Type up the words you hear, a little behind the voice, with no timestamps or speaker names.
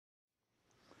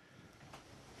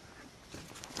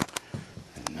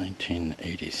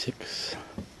1986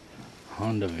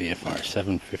 Honda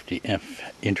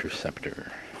VFR750F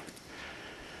Interceptor.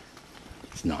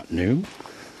 It's not new.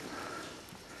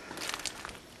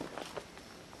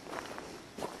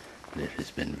 It has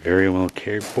been very well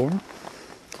cared for.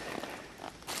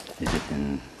 It is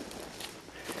in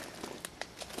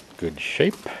good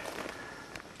shape.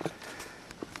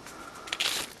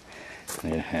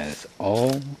 It has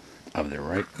all of the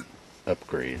right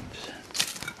upgrades.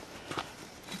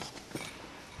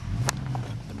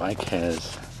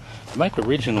 The bike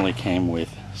originally came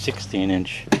with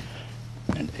 16-inch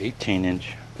and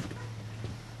 18-inch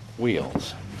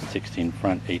wheels, 16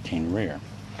 front, 18 rear,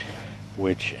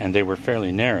 and they were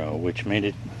fairly narrow, which made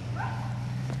it,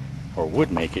 or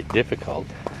would make it, difficult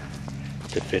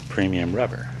to fit premium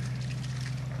rubber.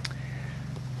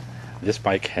 This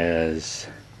bike has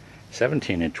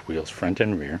 17-inch wheels front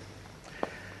and rear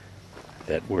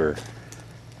that were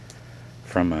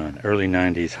from an early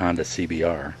 90s Honda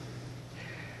CBR,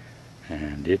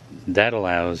 and that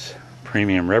allows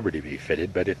premium rubber to be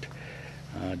fitted, but it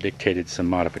dictated some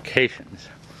modifications.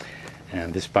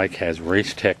 And this bike has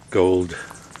Racetech Gold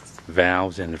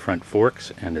valves in the front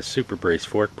forks and a Super Brace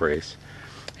fork brace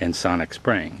and sonic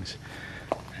springs.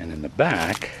 And in the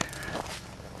back,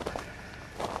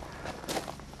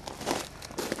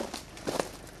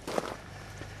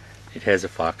 it has a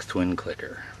Fox twin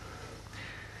clicker.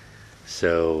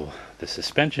 So the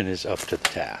suspension is up to the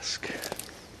task.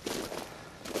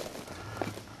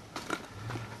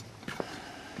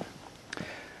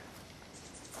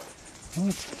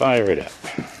 Let's fire it up.